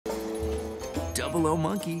Double O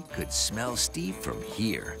Monkey could smell Steve from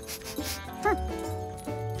here.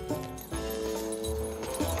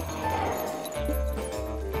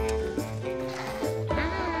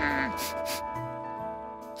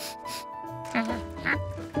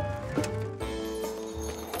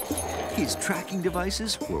 His tracking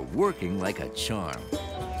devices were working like a charm.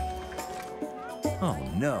 Oh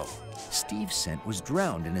no, Steve's scent was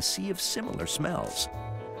drowned in a sea of similar smells.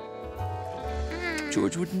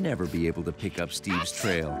 George would never be able to pick up Steve's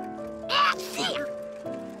trail.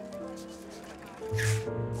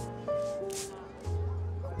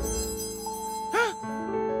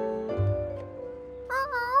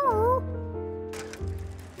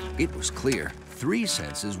 It was clear 3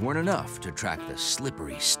 senses weren't enough to track the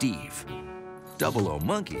slippery Steve. Double O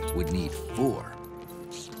Monkey would need 4.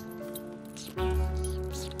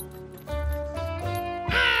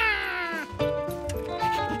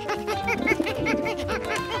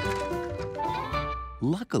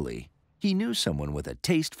 Luckily, he knew someone with a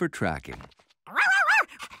taste for tracking.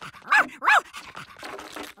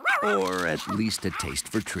 Or at least a taste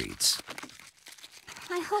for treats.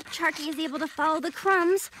 I hope Charky is able to follow the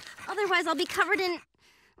crumbs. Otherwise, I'll be covered in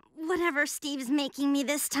whatever Steve's making me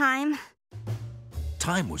this time.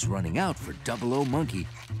 Time was running out for Double O Monkey.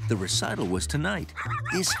 The recital was tonight.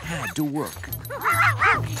 This had to work.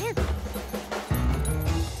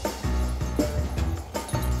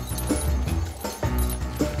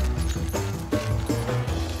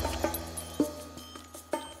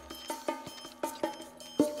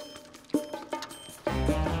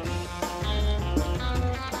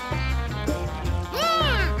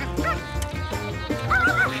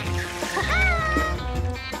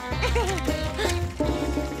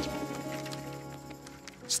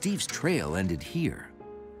 Steve's trail ended here.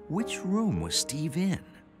 Which room was Steve in?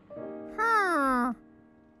 Oh.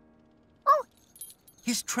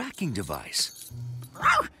 His tracking device.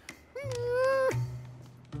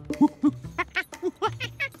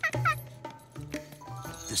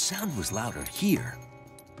 The sound was louder here.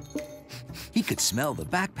 He could smell the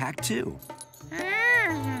backpack too.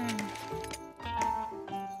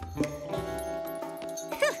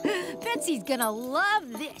 Betsy's gonna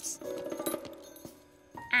love this.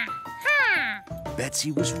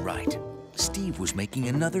 Betsy was right. Steve was making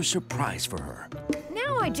another surprise for her.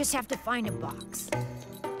 Now I just have to find a box.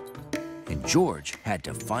 And George had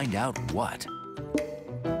to find out what.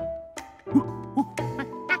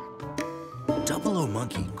 Double O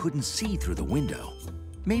Monkey couldn't see through the window.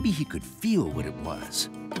 Maybe he could feel what it was.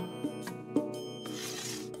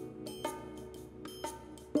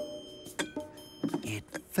 It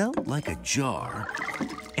felt like a jar,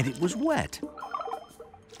 and it was wet.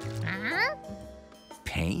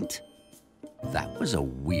 Paint? That was a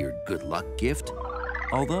weird good luck gift.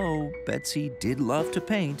 Although Betsy did love to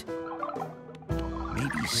paint.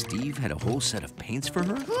 Maybe Steve had a whole set of paints for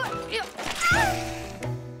her?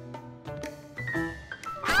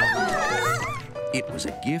 It was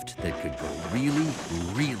a gift that could go really,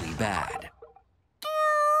 really bad.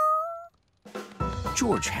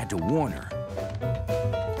 George had to warn her.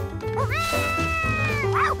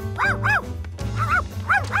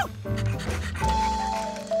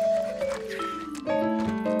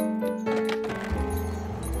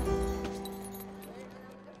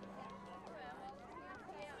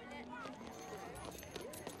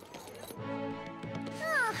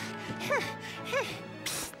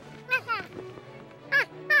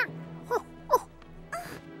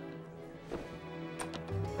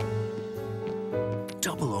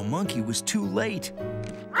 Double O Monkey was too late.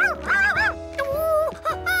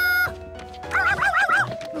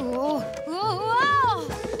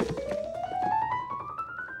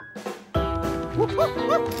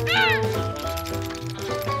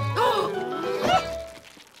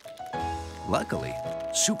 Luckily,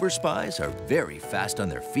 super spies are very fast on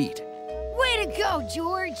their feet. Way to go,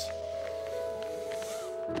 George!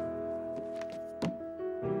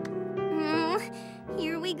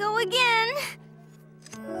 Here we go again.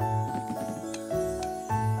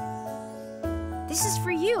 This is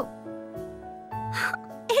for you.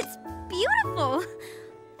 It's beautiful.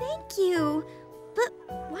 Thank you. But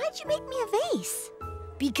why'd you make me a vase?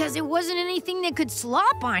 Because it wasn't anything that could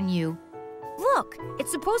slop on you. Look,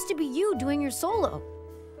 it's supposed to be you doing your solo.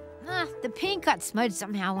 The paint got smudged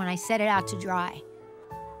somehow when I set it out to dry.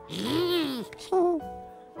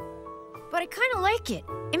 But I kind of like it.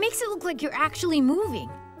 It makes it look like you're actually moving.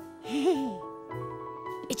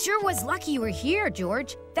 It sure was lucky you were here,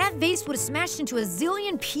 George. That vase would have smashed into a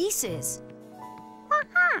zillion pieces.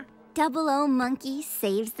 Double O Monkey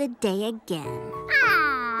saves the day again.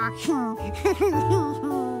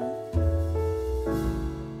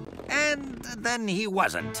 and then he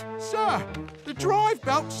wasn't. Sir, the drive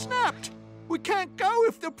belt snapped. We can't go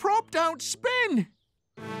if the prop don't spin.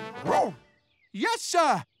 Yes,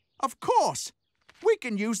 sir. Of course. We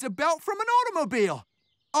can use the belt from an automobile.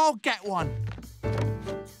 I'll get one.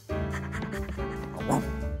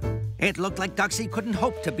 It looked like Duxie couldn't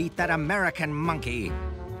hope to beat that American monkey.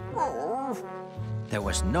 There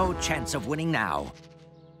was no chance of winning now.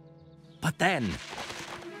 But then...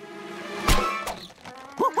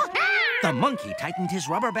 the monkey tightened his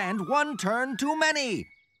rubber band one turn too many.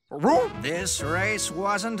 This race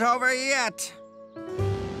wasn't over yet.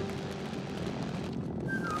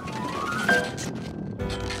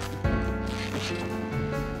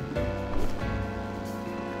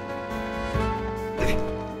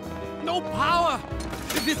 No power!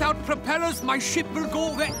 Without propellers, my ship will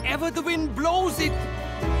go wherever the wind blows it.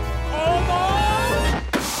 Almost!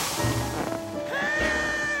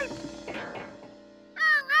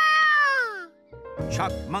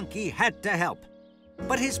 Chuck Monkey had to help,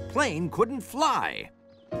 but his plane couldn't fly.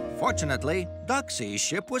 Fortunately, Duxie's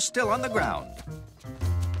ship was still on the ground.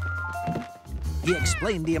 He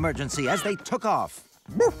explained the emergency as they took off.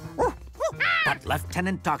 But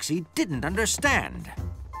Lieutenant Duxie didn't understand.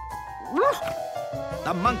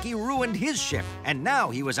 The monkey ruined his ship, and now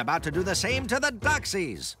he was about to do the same to the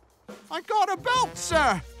Duxies. I got a belt,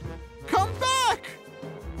 sir. Come back.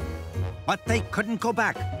 But they couldn't go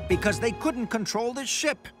back because they couldn't control the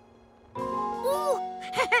ship.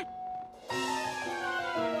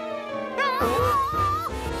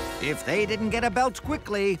 If they didn't get a belt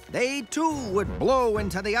quickly, they too would blow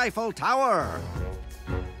into the Eiffel Tower.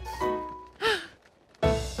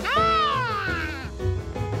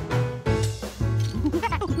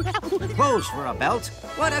 Clothes for a belt?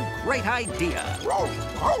 What a great idea! Go!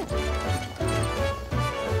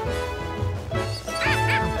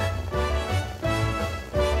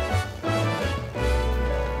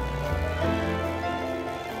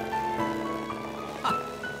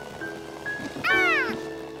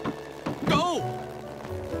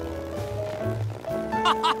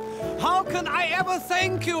 How can I ever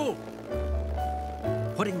thank you?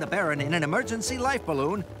 Putting the Baron in an emergency life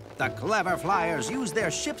balloon, the clever flyers used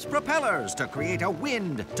their ship's propellers to create a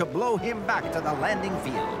wind to blow him back to the landing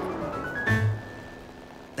field.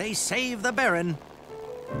 They saved the Baron,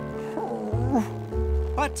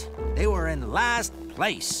 but they were in last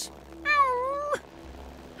place.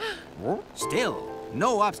 Still,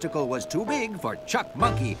 no obstacle was too big for Chuck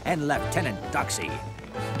Monkey and Lieutenant Duxie.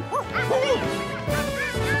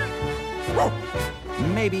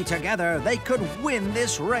 Maybe together they could win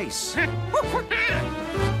this race.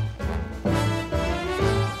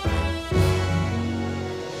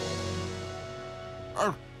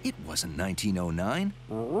 It wasn't 1909.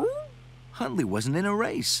 Hundley wasn't in a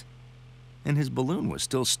race, and his balloon was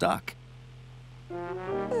still stuck.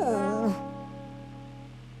 But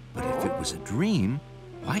if it was a dream,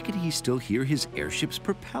 why could he still hear his airship's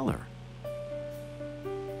propeller?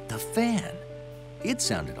 The fan. It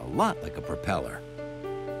sounded a lot like a propeller.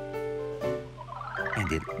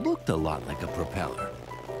 And it looked a lot like a propeller.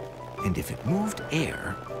 And if it moved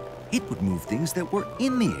air, it would move things that were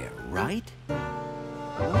in the air, right?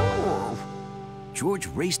 George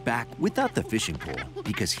raced back without the fishing pole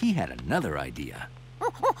because he had another idea.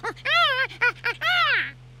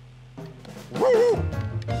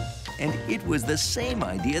 And it was the same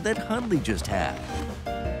idea that Hundley just had.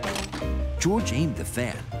 George aimed the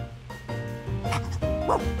fan.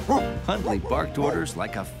 Hundley barked orders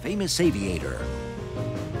like a famous aviator.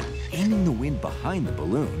 Aiming the wind behind the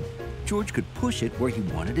balloon, George could push it where he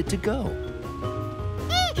wanted it to go.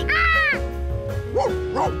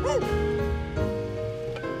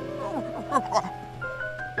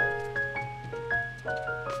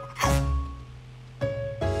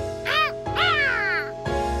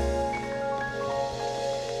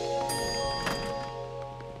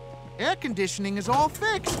 Air conditioning is all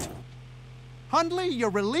fixed. Hundley, you're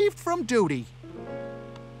relieved from duty.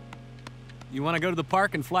 You want to go to the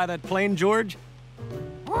park and fly that plane, George?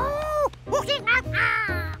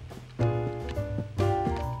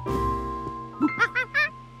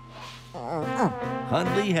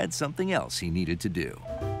 Hundley had something else he needed to do.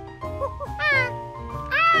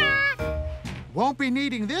 Won't be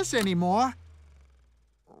needing this anymore.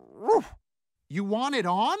 You want it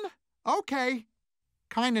on? Okay.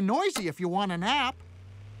 Kinda noisy if you want a nap.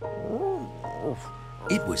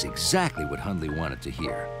 It was exactly what Hundley wanted to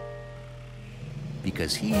hear.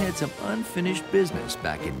 because he had some unfinished business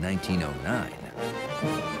back in 1909.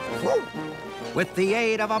 With the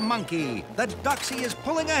aid of a monkey, the Duxie is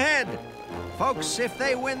pulling ahead. Folks, if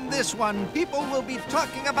they win this one, people will be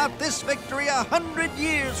talking about this victory 100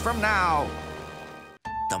 years from now.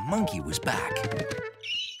 The monkey was back.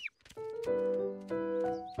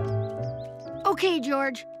 Okay,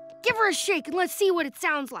 George. Give her a shake and let's see what it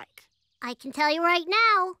sounds like. I can tell you right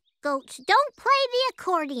now, goats don't play the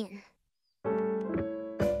accordion.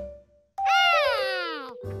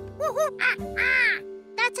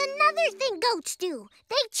 That's another thing goats do.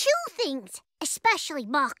 They chew things, especially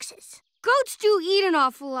boxes. Goats do eat an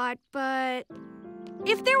awful lot, but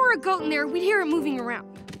if there were a goat in there, we'd hear it moving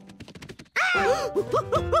around. It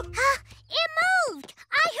moved!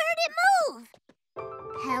 I heard it move!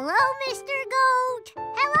 Hello, Mr. Goat!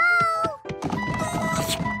 Hello!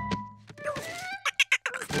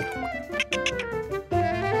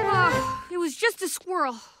 It was just a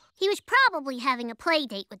squirrel. He was probably having a play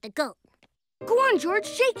date with the goat. Go on, George,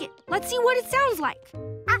 shake it. Let's see what it sounds like.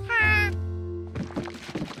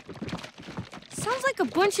 Sounds like a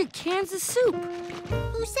bunch of cans of soup.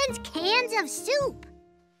 Who sends cans of soup?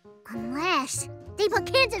 Unless they put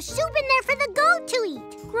cans of soup in there for the goat to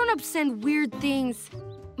eat. Grown-ups send weird things.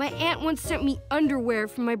 My aunt once sent me underwear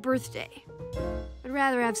for my birthday. I'd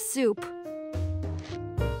rather have soup.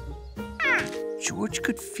 George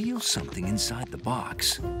could feel something inside the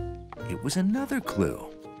box. It was another clue.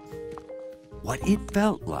 What it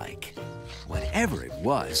felt like, whatever it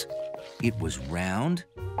was round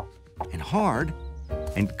and hard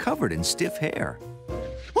and covered in stiff hair.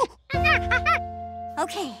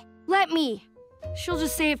 Okay. Let me. She'll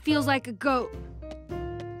just say it feels like a goat.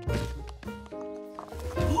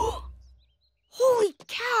 Holy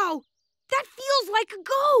cow! That feels like a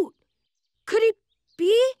goat! Could it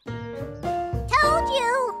be? Told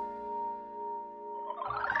you!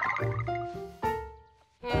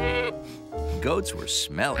 Goats were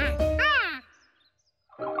smelly.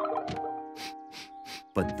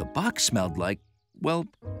 But the box smelled like, well,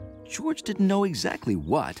 George didn't know exactly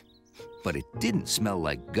what, but it didn't smell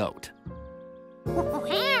like goat.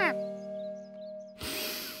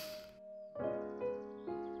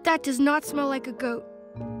 That does not smell like a goat.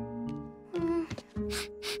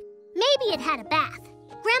 Maybe it had a bath.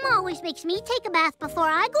 Grandma always makes me take a bath before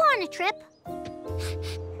I go on a trip.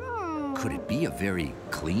 Could it be a very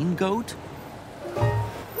clean goat?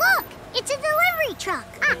 Look! It's a delivery truck!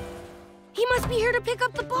 He must be here to pick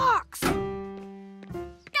up the box.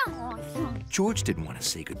 George didn't want to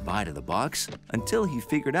say goodbye to the box until he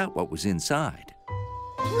figured out what was inside.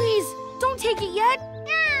 Please, don't take it yet.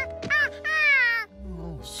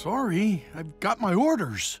 Oh, sorry. I've got my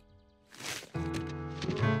orders.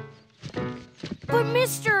 But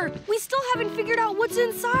mister, we still haven't figured out what's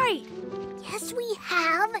inside. Yes, we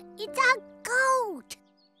have. It's a goat.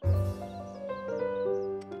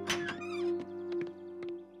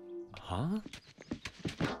 Huh?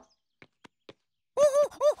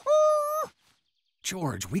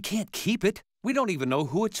 George, we can't keep it. We don't even know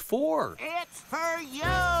who it's for. It's for you!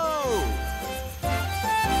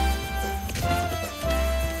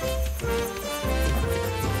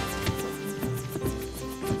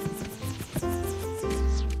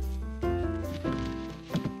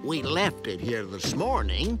 We left it here this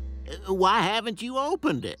morning. Why haven't you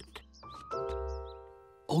opened it?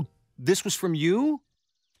 Oh, this was from you?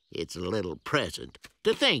 It's a little present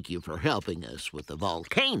to thank you for helping us with the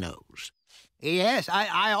volcanoes. Yes,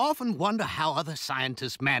 I often wonder how other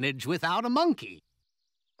scientists manage without a monkey.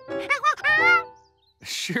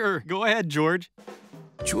 Sure, go ahead, George.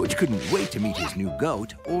 George couldn't wait to meet his new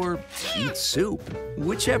goat or eat soup,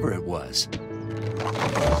 whichever it was.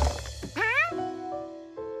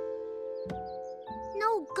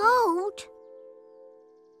 No goat.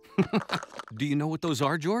 Do you know what those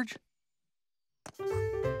are, George?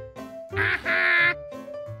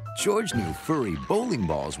 George knew furry bowling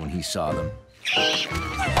balls when he saw them.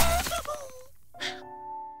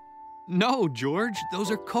 No, George,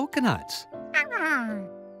 those are coconuts.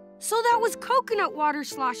 So that was coconut water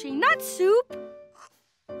sloshing, not soup.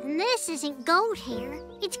 And this isn't goat hair,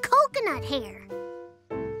 it's coconut hair.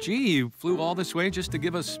 Gee, you flew all this way just to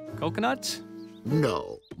give us coconuts?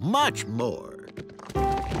 No, much more.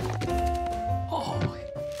 Oh,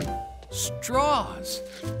 straws.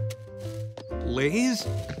 Lays?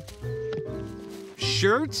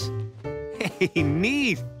 Shirts? Hey,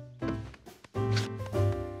 neat.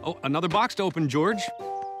 Oh, another box to open, George.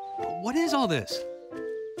 What is all this?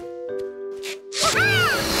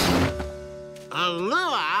 A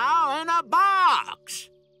luau in a box.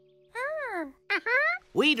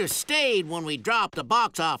 We'd have stayed when we dropped the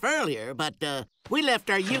box off earlier, but we left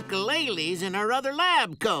our ukuleles in our other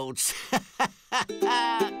lab coats.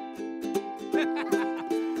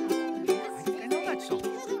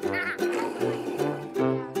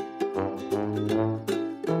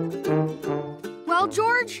 Well,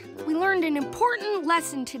 George, we learned an important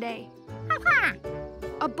lesson today.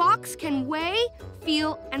 A box can weigh,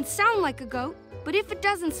 feel, and sound like a goat, but if it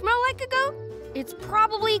doesn't smell like a goat, it's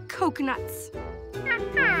probably coconuts.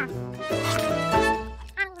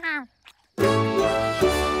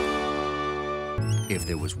 If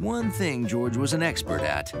there was one thing George was an expert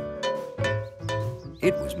at,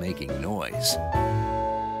 it was making noise.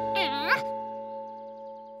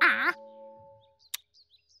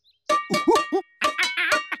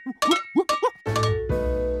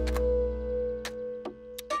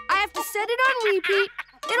 I have to set it on repeat.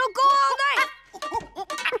 It'll go all night.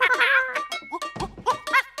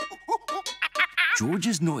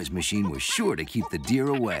 George's noise machine was sure to keep the deer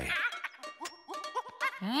away.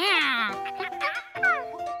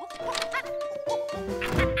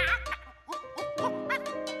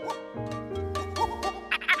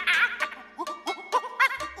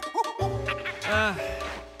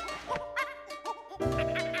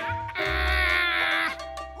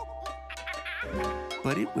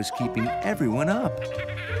 But it was keeping everyone up.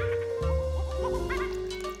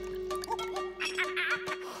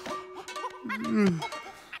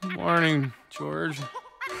 Morning, George.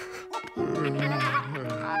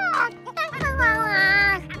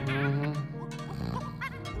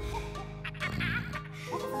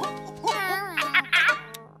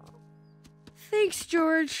 Thanks,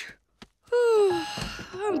 George.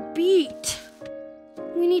 I'm beat.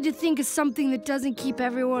 We need to think of something that doesn't keep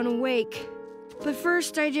everyone awake. But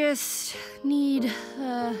first, I just need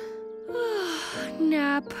a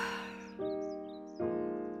nap.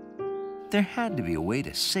 There had to be a way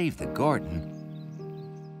to save the garden.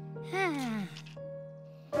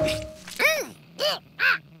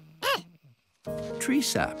 Tree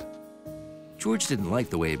sap. George didn't like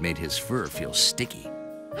the way it made his fur feel sticky.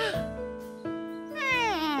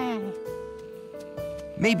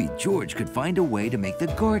 Maybe George could find a way to make the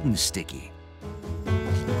garden sticky.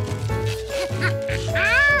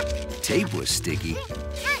 Tape was sticky.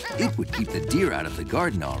 It would keep the deer out of the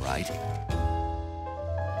garden all right.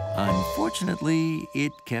 Unfortunately,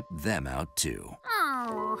 it kept them out too.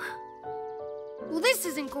 Well, this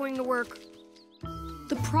isn't going to work.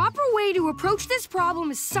 The proper way to approach this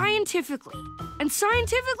problem is scientifically. And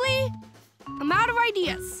scientifically, I'm out of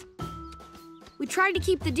ideas. We tried to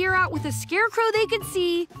keep the deer out with a scarecrow they could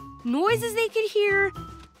see, noises they could hear,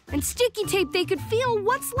 and sticky tape they could feel.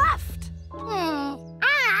 What's left?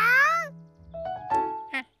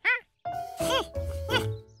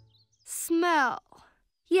 Smell.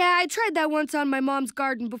 Yeah, I tried that once on my mom's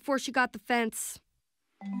garden before she got the fence.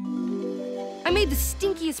 I made the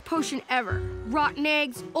stinkiest potion ever. Rotten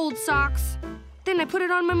eggs, old socks. Then I put it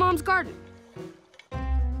on my mom's garden.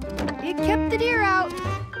 It kept the deer out.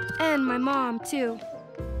 And my mom, too.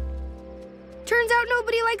 Turns out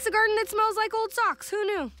nobody likes a garden that smells like old socks. Who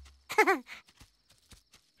knew?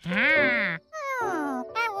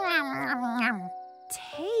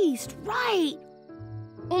 Taste, right.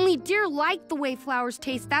 Only deer like the way flowers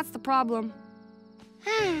taste. That's the problem.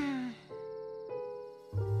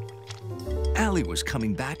 Allie was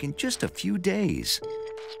coming back in just a few days.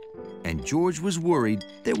 And George was worried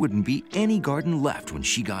there wouldn't be any garden left when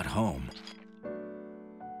she got home.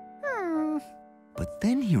 But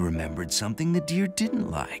then he remembered something the deer didn't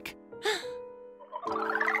like.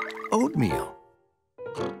 Oatmeal.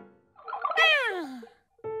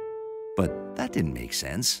 But that didn't make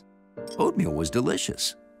sense. Oatmeal was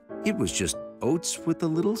delicious. It was just oats with a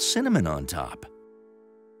little cinnamon on top.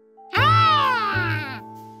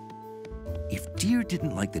 If deer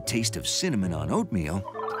didn't like the taste of cinnamon on oatmeal,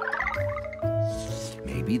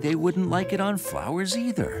 maybe they wouldn't like it on flowers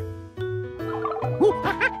either.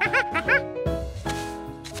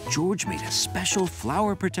 George made a special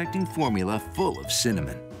flower-protecting formula full of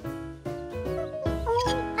cinnamon.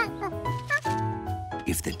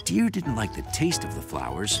 If the deer didn't like the taste of the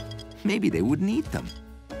flowers, maybe they wouldn't eat them.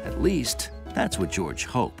 At least, that's what George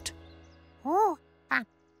hoped.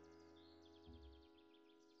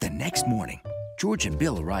 The next morning, George and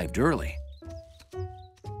Bill arrived early.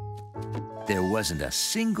 There wasn't a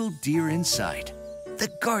single deer in sight. The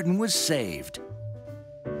garden was saved.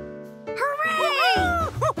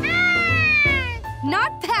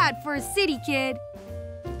 Not bad for a city kid.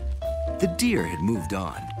 The deer had moved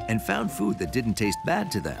on and found food that didn't taste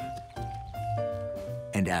bad to them.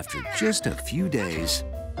 And after just a few days,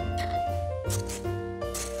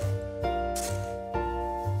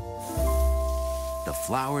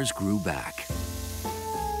 flowers grew back.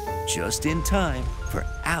 Just in time for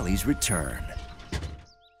Allie's return.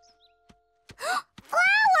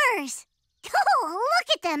 Flowers! Oh, look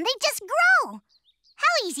at them. They just grow.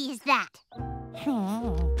 How easy is that? Hey,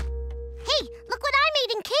 look what I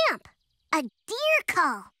made in camp. A deer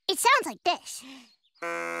call. It sounds like this.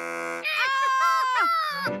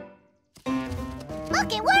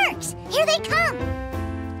 Look, it works. Here they come.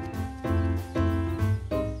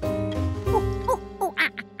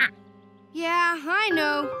 Yeah, I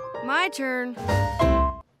know. My turn. I've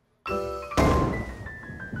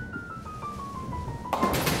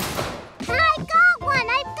got one.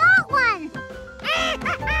 I've got one.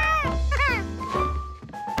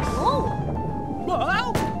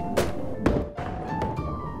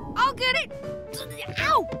 I'll get it.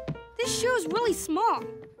 Ow! This shoe is really small.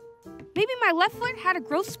 Maybe my left foot had a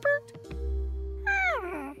growth spurt?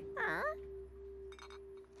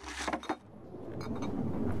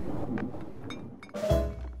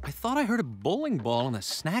 I thought I heard a bowling ball on a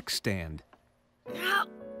snack stand.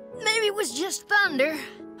 Maybe it was just thunder.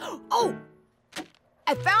 Oh!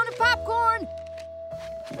 I found a popcorn!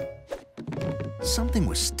 Something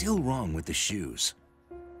was still wrong with the shoes.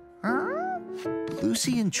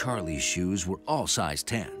 Lucy and Charlie's shoes were all size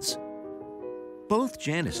 10s. Both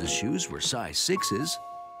Janice's shoes were size 6s.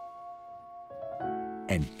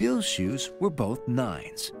 And Bill's shoes were both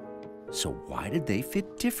 9s. So why did they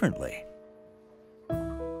fit differently?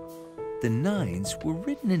 The 9s were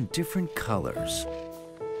written in different colors.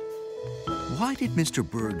 Why did Mr.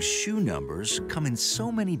 Berg's shoe numbers come in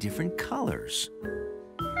so many different colors?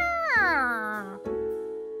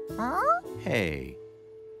 Hey,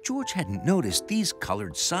 George hadn't noticed these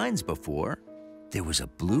colored signs before. There was a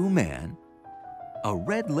blue man, a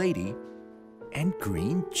red lady, and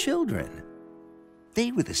green children.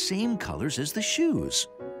 They were the same colors as the shoes.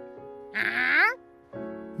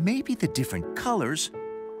 Maybe the different colors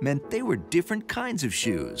meant they were different kinds of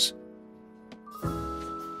shoes.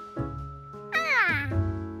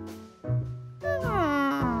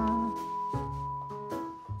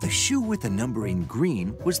 The shoe with the number in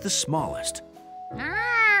green was the smallest.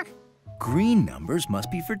 Green numbers must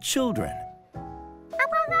be for children.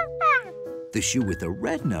 The shoe with the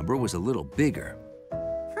red number was a little bigger.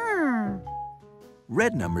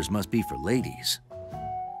 Red numbers must be for ladies.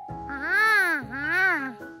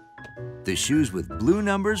 The shoes with blue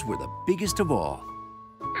numbers were the biggest of all.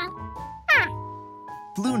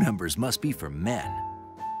 Blue numbers must be for men.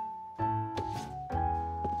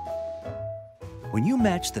 When you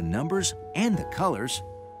matched the numbers and the colors,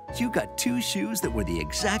 you got two shoes that were the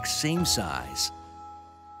exact same size.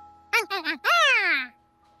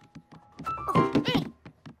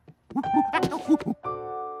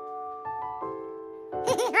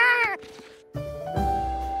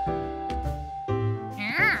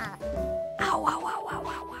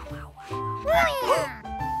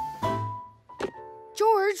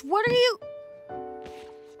 George, what are you...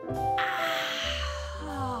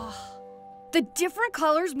 The different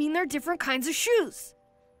colors mean they're different kinds of shoes.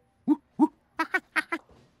 How'd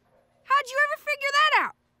you ever figure that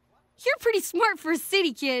out? You're pretty smart for a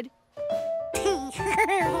city kid.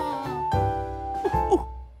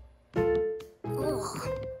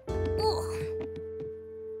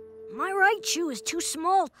 My right shoe is too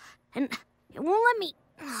small, and it won't let me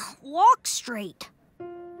walk straight.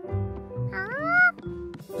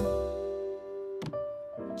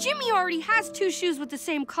 Jimmy already has two shoes with the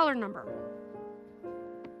same color number.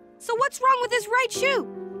 So what's wrong with his right shoe?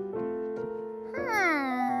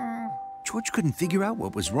 George couldn't figure out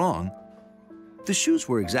what was wrong. The shoes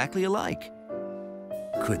were exactly alike.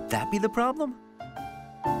 Could that be the problem?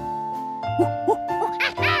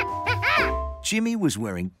 Jimmy was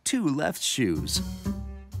wearing two left shoes.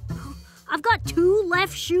 I've got two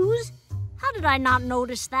left shoes? How did I not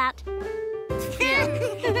notice that?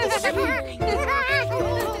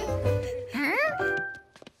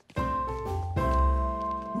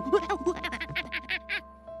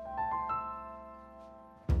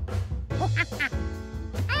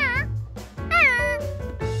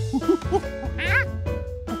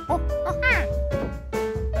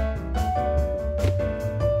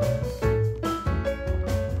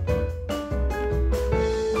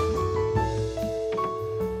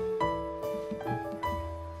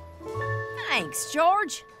 Thanks,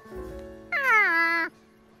 George.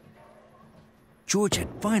 George had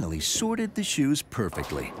finally sorted the shoes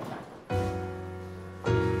perfectly.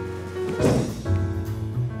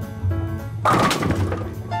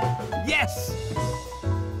 Yes!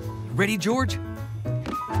 Ready, George?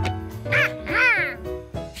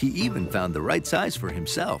 He even found the right size for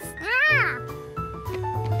himself.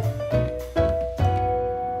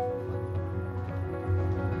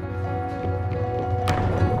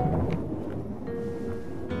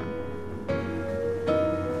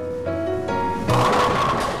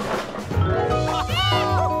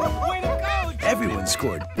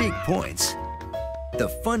 scored big points. The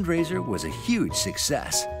fundraiser was a huge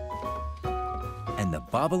success. And the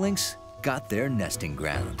bobolinks got their nesting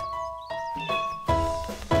ground.